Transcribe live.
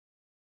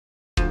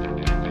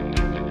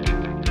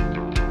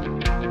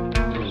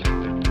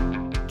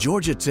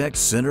Georgia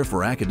Tech's Center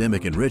for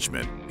Academic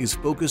Enrichment is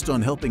focused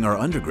on helping our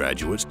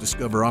undergraduates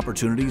discover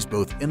opportunities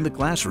both in the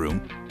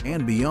classroom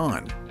and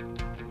beyond.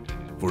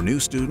 For new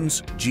students,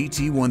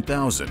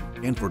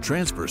 GT1000 and for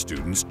transfer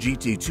students,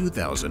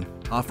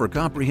 GT2000 offer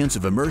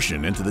comprehensive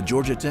immersion into the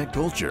Georgia Tech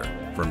culture.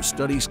 From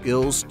study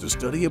skills to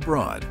study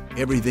abroad,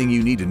 everything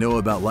you need to know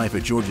about life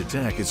at Georgia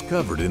Tech is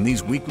covered in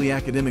these weekly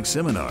academic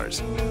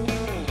seminars.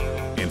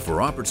 And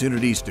for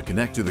opportunities to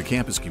connect to the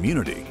campus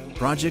community,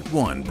 Project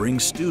One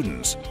brings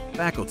students,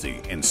 faculty,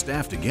 and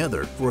staff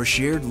together for a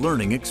shared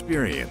learning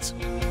experience.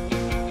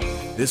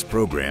 This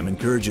program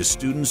encourages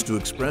students to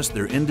express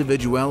their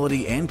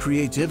individuality and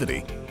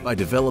creativity by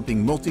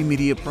developing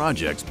multimedia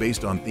projects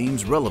based on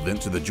themes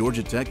relevant to the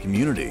Georgia Tech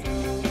community.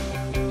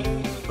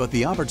 But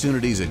the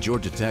opportunities at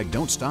Georgia Tech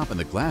don't stop in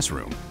the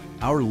classroom.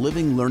 Our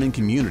living learning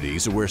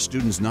communities are where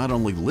students not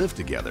only live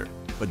together,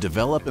 but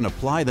develop and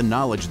apply the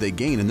knowledge they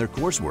gain in their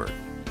coursework.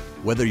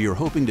 Whether you're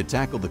hoping to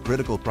tackle the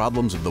critical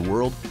problems of the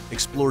world,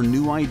 explore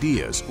new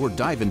ideas, or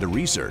dive into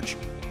research,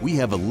 we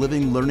have a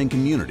living learning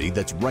community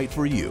that's right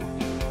for you.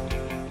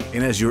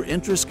 And as your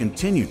interests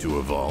continue to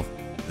evolve,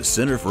 the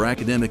Center for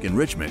Academic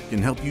Enrichment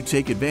can help you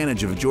take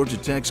advantage of Georgia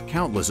Tech's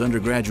countless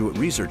undergraduate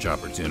research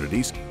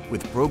opportunities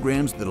with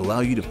programs that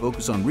allow you to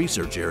focus on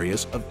research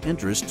areas of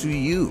interest to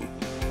you.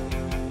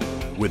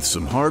 With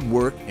some hard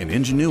work and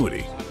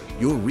ingenuity,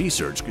 your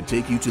research could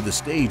take you to the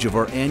stage of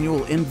our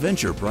annual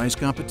InVenture Prize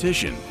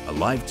competition, a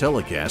live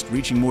telecast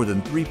reaching more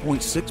than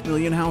 3.6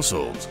 million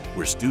households,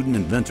 where student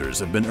inventors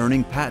have been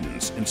earning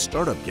patents and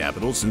startup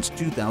capital since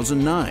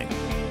 2009.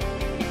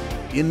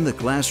 In the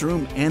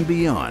classroom and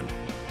beyond,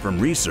 from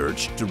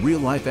research to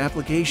real-life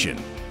application,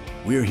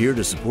 we're here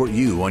to support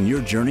you on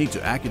your journey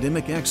to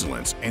academic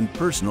excellence and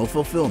personal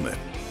fulfillment.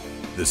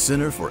 The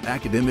Center for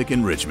Academic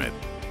Enrichment,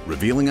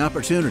 revealing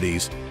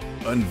opportunities,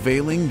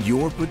 unveiling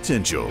your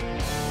potential.